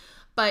is,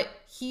 but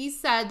he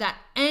said that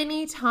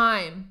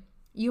anytime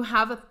you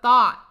have a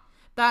thought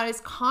that is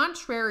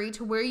contrary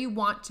to where you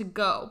want to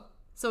go,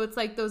 so it's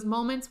like those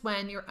moments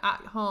when you're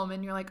at home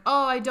and you're like,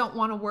 oh, I don't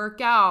want to work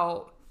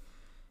out.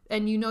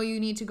 And you know you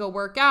need to go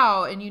work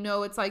out, and you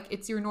know it's like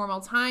it's your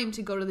normal time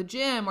to go to the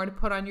gym or to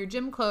put on your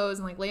gym clothes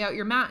and like lay out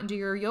your mat and do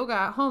your yoga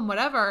at home,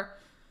 whatever.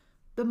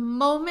 The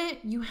moment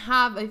you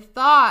have a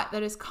thought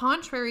that is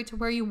contrary to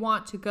where you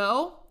want to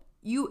go,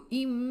 you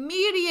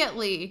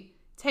immediately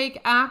take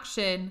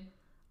action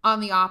on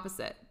the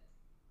opposite.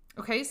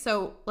 Okay,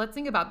 so let's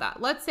think about that.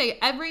 Let's say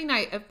every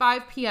night at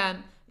 5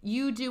 p.m.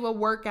 you do a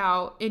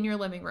workout in your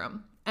living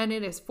room and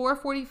it is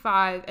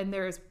 4:45 and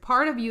there is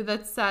part of you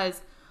that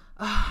says,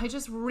 I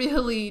just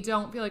really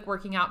don't feel like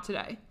working out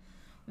today.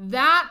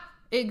 That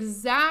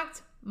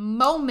exact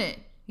moment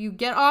you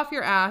get off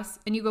your ass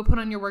and you go put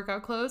on your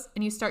workout clothes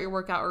and you start your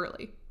workout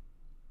early.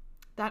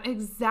 That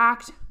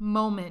exact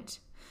moment.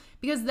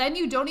 Because then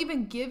you don't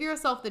even give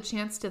yourself the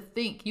chance to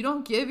think. You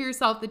don't give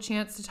yourself the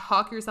chance to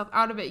talk yourself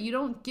out of it. You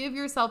don't give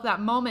yourself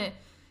that moment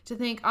to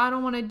think, I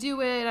don't want to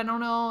do it. I don't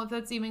know if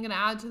that's even going to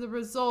add to the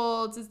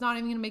results. It's not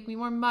even going to make me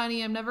more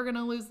money. I'm never going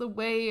to lose the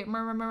weight,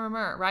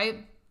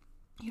 right?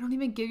 You don't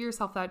even give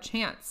yourself that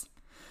chance.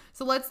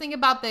 So let's think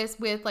about this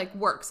with like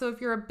work. So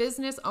if you're a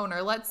business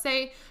owner, let's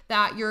say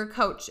that you're a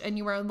coach and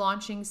you are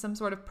launching some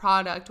sort of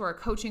product or a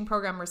coaching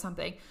program or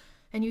something.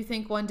 And you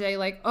think one day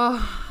like,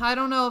 oh, I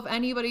don't know if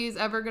anybody is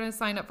ever going to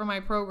sign up for my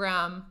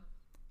program.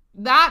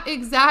 That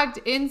exact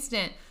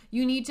instant,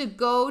 you need to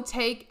go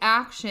take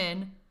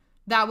action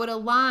that would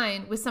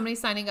align with somebody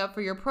signing up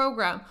for your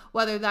program,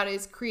 whether that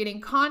is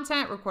creating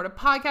content, record a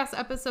podcast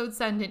episode,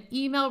 send an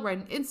email, write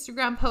an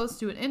Instagram post,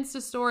 do an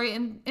Insta story.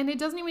 And it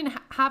doesn't even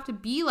have to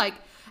be like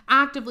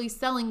actively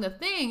selling the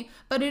thing,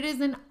 but it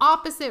is an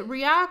opposite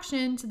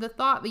reaction to the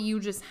thought that you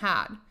just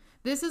had.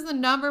 This is the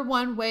number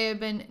one way I've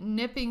been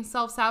nipping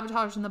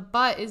self-sabotage in the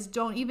butt is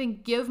don't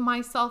even give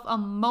myself a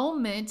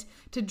moment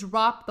to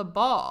drop the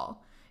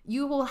ball.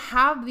 You will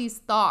have these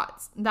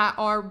thoughts that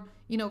are,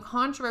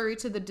 contrary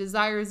to the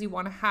desires you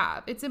want to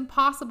have. It's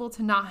impossible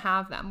to not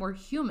have them. We're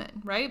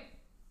human, right?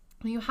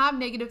 When you have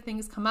negative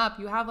things come up,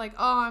 you have like,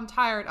 oh, I'm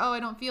tired. Oh, I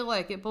don't feel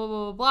like it, blah,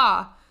 blah, blah,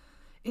 blah.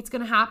 It's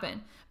going to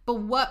happen. But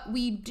what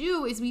we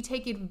do is we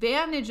take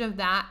advantage of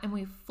that and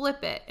we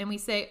flip it and we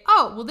say,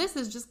 oh, well, this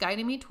is just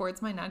guiding me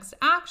towards my next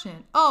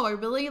action. Oh, I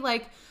really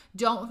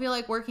don't feel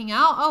like working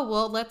out. Oh,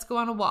 well, let's go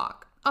on a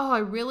walk. Oh, I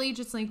really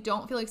just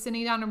don't feel like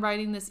sitting down and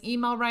writing this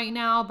email right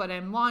now, but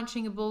I'm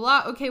launching a blah,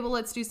 blah. Okay, well,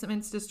 let's do some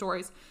Insta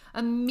stories.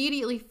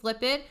 Immediately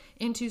flip it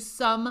into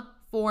some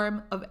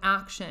form of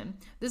action.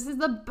 This is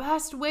the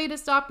best way to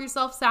stop your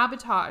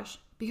self-sabotage.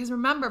 Because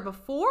remember,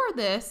 before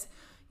this,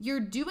 you're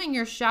doing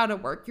your shadow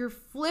work. You're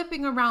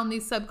flipping around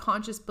these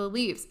subconscious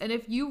beliefs. And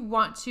if you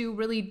want to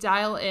really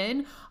dial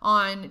in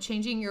on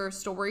changing your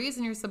stories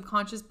and your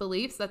subconscious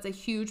beliefs, that's a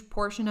huge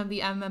portion of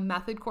the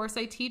method course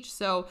I teach.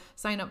 So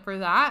sign up for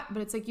that.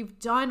 But it's like you've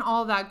done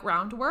all that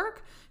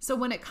groundwork. So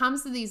when it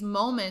comes to these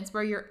moments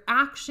where your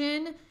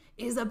action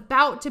is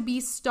about to be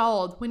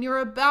stalled, when you're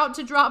about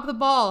to drop the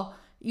ball,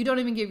 you don't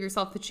even give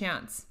yourself the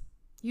chance.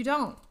 You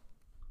don't.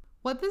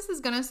 What this is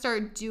going to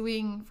start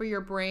doing for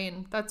your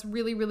brain that's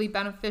really, really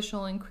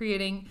beneficial in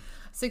creating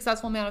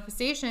successful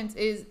manifestations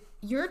is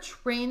you're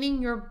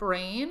training your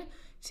brain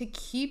to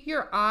keep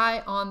your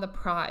eye on the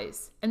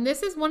prize. And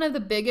this is one of the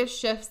biggest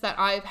shifts that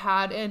I've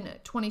had in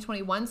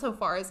 2021 so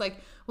far is like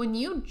when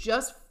you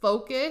just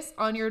focus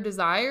on your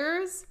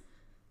desires,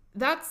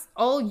 that's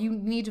all you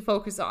need to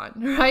focus on,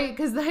 right?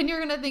 Because then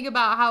you're going to think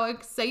about how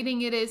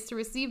exciting it is to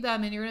receive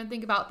them, and you're going to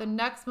think about the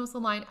next most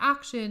aligned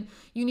action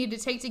you need to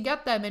take to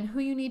get them and who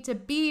you need to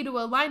be to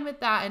align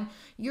with that. And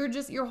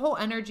your whole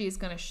energy is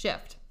going to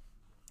shift.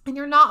 And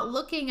you're not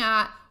looking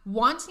at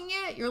wanting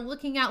it. You're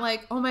looking at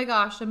like, oh my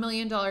gosh, $1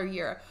 million a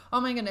year.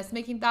 Oh my goodness,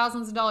 making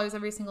thousands of dollars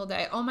every single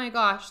day. Oh my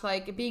gosh,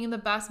 like being in the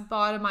best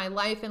bod of my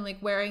life and like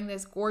wearing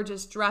this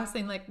gorgeous dress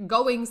and like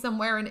going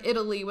somewhere in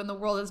Italy when the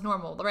world is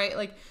normal, right?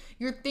 Like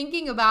you're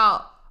thinking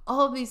about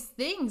all of these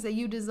things that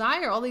you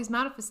desire, all these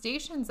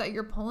manifestations that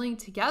you're pulling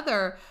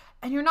together.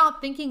 And you're not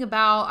thinking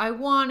about, I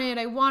want it,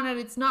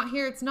 it's not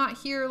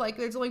here. Like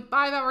there's only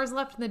 5 hours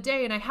left in the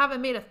day and I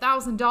haven't made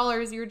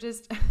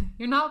 $1,000.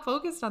 You're not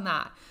focused on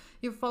that.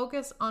 You're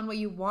focused on what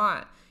you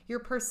want. Your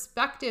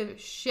perspective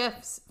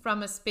shifts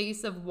from a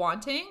space of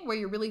wanting, where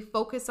you're really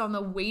focused on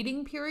the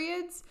waiting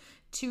periods,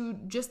 to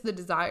just the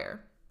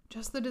desire.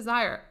 Just the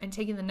desire, and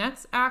taking the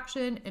next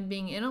action and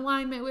being in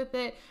alignment with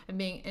it and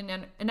being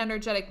an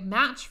energetic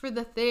match for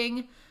the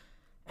thing.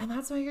 And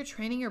that's what you're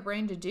training your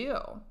brain to do.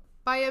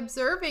 By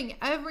observing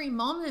every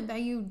moment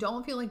that you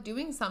don't feel like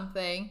doing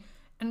something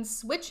and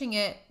switching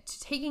it to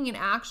taking an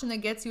action that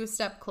gets you a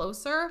step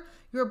closer,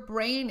 your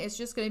brain is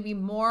just going to be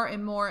more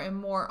and more and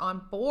more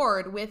on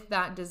board with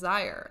that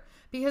desire.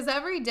 Because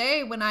every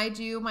day when I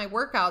do my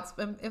workouts,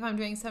 if I'm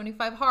doing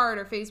 75 hard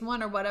or phase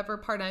 1 or whatever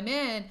part I'm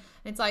in,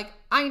 it's like,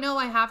 I know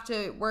I have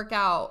to work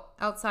out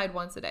outside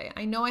once a day.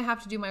 I know I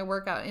have to do my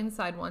workout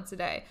inside once a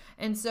day.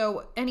 And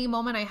so any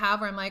moment I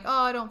have where I'm like,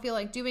 oh, I don't feel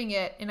like doing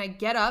it, and I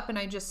get up and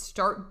I just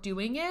start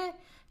doing it,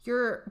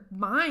 your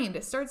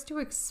mind starts to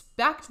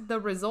expect the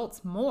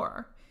results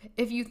more.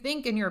 If you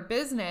think in your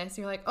business,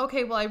 you're like,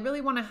 okay, well, I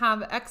really want to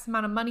have X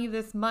amount of money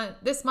this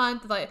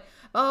month, like,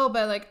 oh,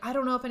 but like, I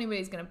don't know if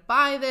anybody's going to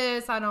buy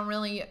this. I don't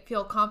really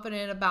feel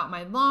confident about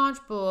my launch,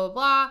 blah, blah,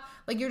 blah.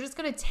 Like, you're just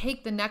going to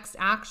take the next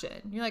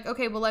action. You're like,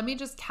 okay, well, let me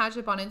just catch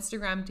up on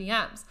Instagram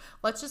DMs.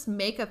 Let's just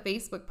make a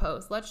Facebook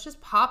post. Let's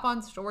just pop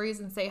on stories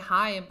and say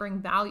hi and bring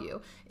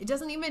value. It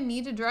doesn't even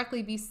need to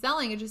directly be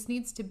selling. It just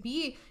needs to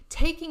be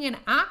taking an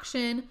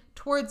action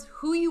towards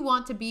who you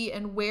want to be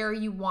and where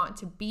you want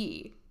to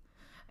be.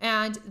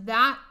 And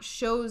that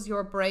shows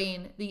your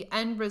brain the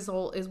end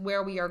result is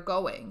where we are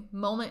going,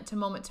 moment to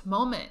moment to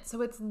moment.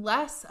 So it's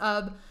less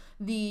of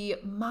the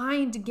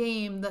mind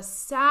game, the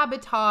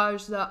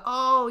sabotage,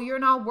 oh, you're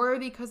not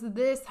worthy because of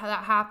this, how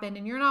that happened,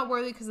 and you're not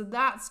worthy because of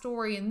that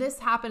story, and this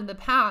happened in the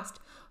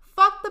past.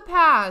 Fuck the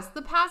past.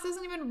 The past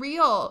isn't even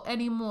real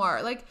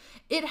anymore. Like,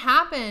 it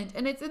happened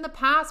and it's in the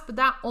past, but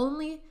that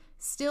only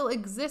still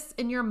exists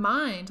in your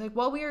mind. Like,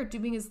 what we are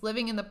doing is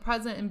living in the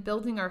present and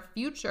building our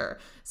future.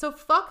 So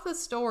fuck the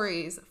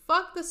stories.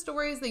 Fuck the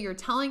stories that you're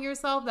telling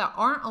yourself that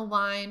aren't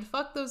aligned.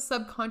 Fuck those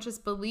subconscious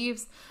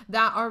beliefs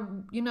that are,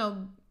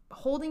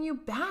 holding you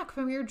back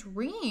from your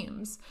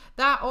dreams,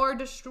 that are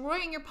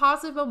destroying your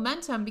positive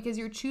momentum because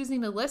you're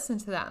choosing to listen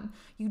to them.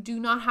 You do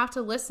not have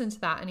to listen to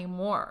that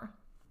anymore.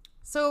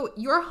 So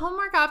your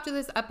homework after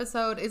this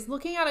episode is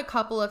looking at a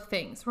couple of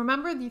things.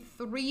 Remember the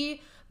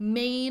 3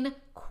 main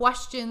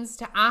questions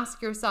to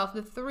ask yourself,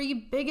 the 3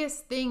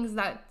 biggest things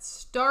that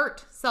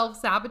start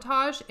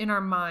self-sabotage in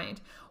our mind.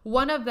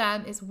 One of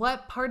them is,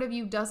 what part of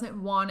you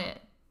doesn't want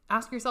it?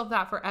 Ask yourself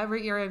that for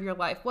every area of your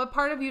life. What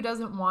part of you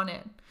doesn't want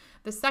it?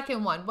 The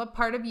second one, what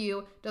part of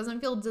you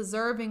doesn't feel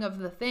deserving of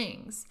the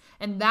things?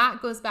 And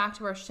that goes back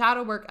to our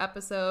shadow work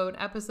episode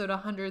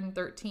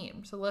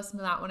 113. So listen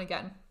to that one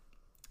again.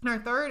 And our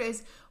third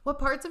is, what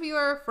parts of you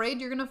are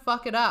afraid you're going to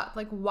fuck it up?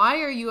 Like,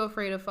 why are you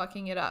afraid of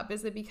fucking it up?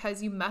 Is it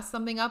because you messed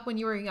something up when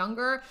you were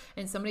younger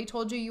and somebody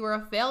told you were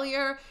a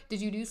failure?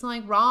 Did you do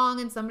something wrong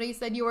and somebody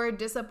said you were a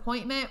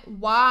disappointment?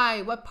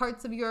 Why? What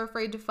parts of you are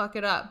afraid to fuck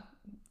it up?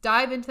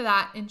 Dive into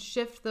that and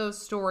shift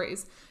those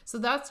stories. So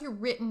that's your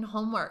written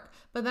homework.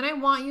 But then I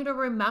want you to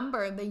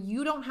remember that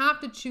you don't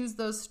have to choose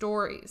those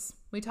stories.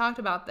 We talked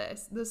about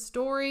this. The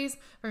stories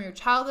from your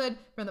childhood,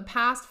 from the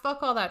past,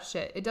 fuck all that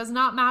shit. It does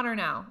not matter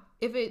now.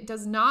 If it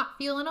does not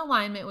feel in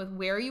alignment with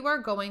where you are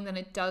going, then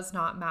it does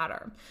not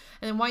matter.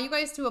 And I want you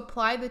guys to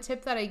apply the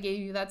tip that I gave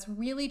you that's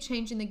really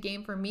changing the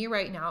game for me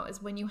right now,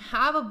 is when you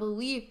have a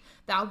belief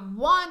that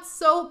wants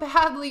so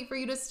badly for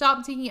you to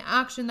stop taking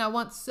action, that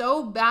wants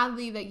so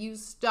badly that you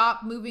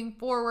stop moving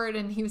forward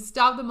and you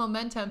stop the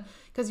momentum,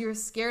 because you're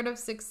scared of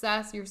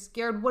success, you're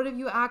scared, what if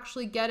you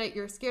actually get it?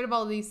 You're scared of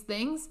all these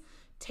things.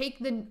 Take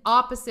the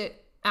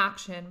opposite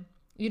action.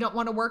 You don't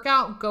want to work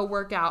out? Go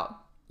work out.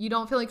 You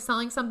don't feel like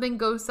selling something?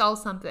 Go sell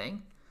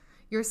something.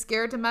 You're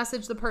scared to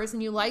message the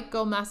person you like?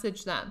 Go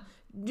message them.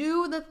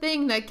 Do the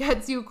thing that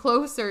gets you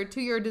closer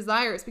to your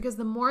desires, because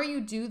the more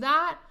you do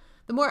that,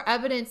 the more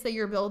evidence that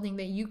you're building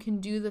that you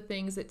can do the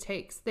things it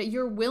takes, that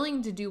you're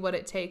willing to do what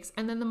it takes.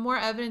 And then the more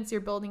evidence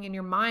you're building in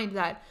your mind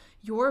that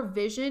your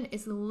vision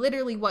is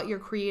literally what you're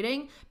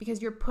creating,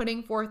 because you're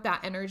putting forth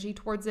that energy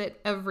towards it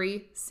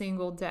every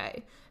single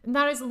day. And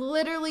that is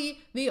literally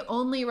the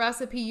only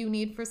recipe you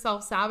need for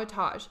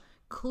self-sabotage.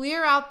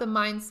 Clear out the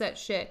mindset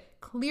shit.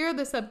 Clear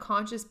the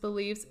subconscious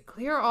beliefs.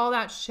 Clear all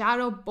that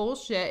shadow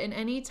bullshit. And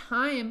any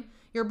time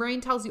your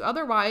brain tells you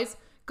otherwise,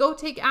 go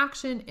take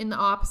action in the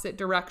opposite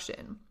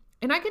direction.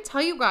 And I can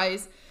tell you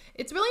guys,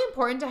 it's really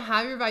important to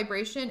have your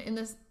vibration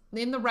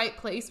in the right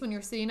place when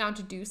you're sitting down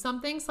to do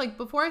something. So like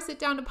before I sit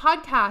down to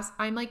podcast,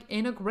 I'm like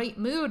in a great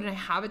mood and I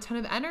have a ton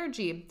of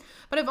energy.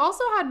 But I've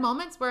also had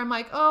moments where I'm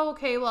like, oh,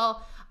 okay,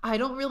 well, I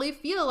don't really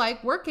feel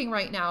like working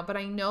right now, but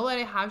I know that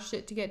I have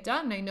shit to get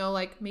done. I know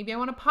like maybe I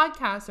want a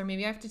podcast, or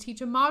maybe I have to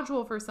teach a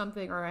module for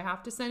something, or I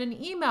have to send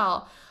an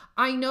email.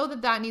 I know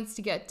that needs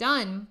to get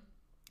done.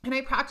 And I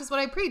practice what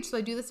I preach. So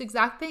I do this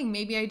exact thing.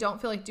 Maybe I don't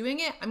feel like doing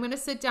it. I'm going to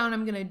sit down.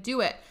 I'm going to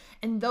do it.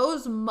 And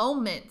those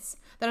moments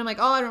that I'm like,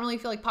 oh, I don't really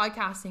feel like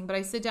podcasting, but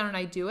I sit down and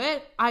I do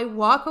it, I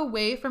walk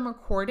away from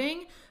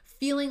recording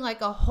feeling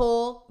like a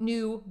whole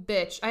new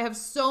bitch. I have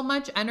so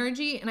much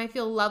energy and I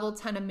feel level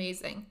 10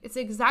 amazing. It's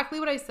exactly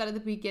what I said at the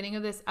beginning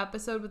of this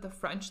episode with the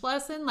French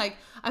lesson. Like,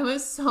 I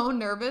was so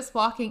nervous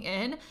walking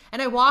in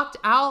and I walked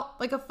out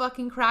like a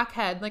fucking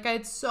crackhead. Like, I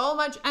had so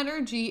much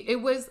energy.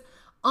 It was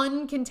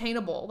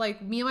uncontainable.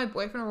 Like, me and my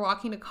boyfriend were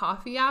walking to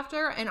coffee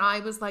after and I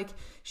was like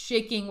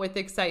shaking with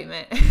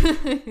excitement.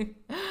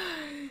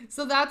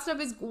 So that stuff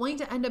is going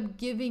to end up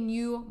giving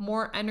you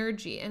more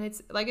energy. And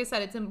it's, like I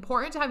said, it's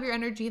important to have your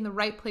energy in the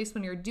right place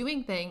when you're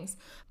doing things,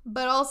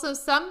 but also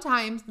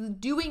sometimes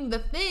doing the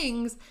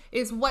things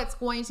is what's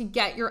going to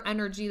get your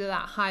energy to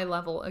that high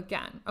level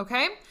again.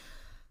 Okay.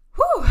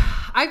 Whew,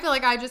 I feel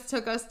like I just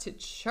took us to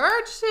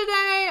church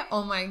today.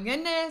 Oh my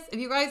goodness. If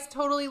you guys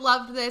totally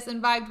loved this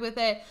and vibed with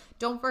it,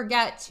 don't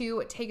forget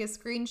to take a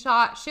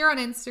screenshot, share on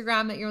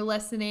Instagram that you're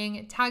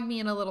listening, tag me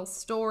in a little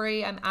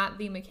story. I'm at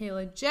the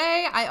Michaela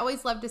J. I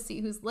always love to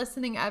see who's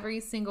listening every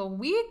single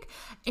week.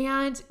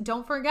 And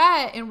don't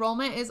forget,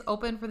 enrollment is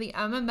open for the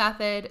Emma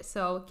Method.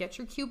 So get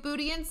your cute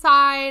booty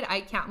inside.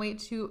 I can't wait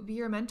to be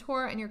your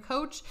mentor and your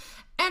coach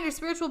and your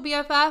spiritual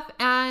BFF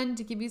and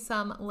to give you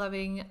some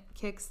loving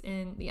kicks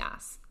in the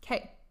ass.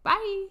 Okay,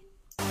 bye.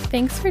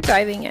 Thanks for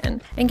diving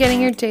in and getting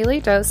your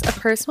daily dose of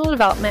personal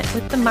development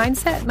with the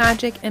Mindset,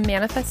 Magic, and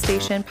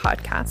Manifestation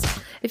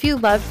podcast. If you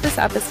loved this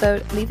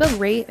episode, leave a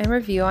rate and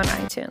review on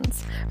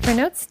iTunes. For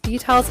notes,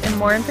 details, and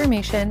more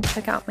information,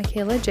 check out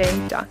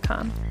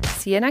michaelaj.com.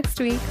 See you next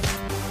week.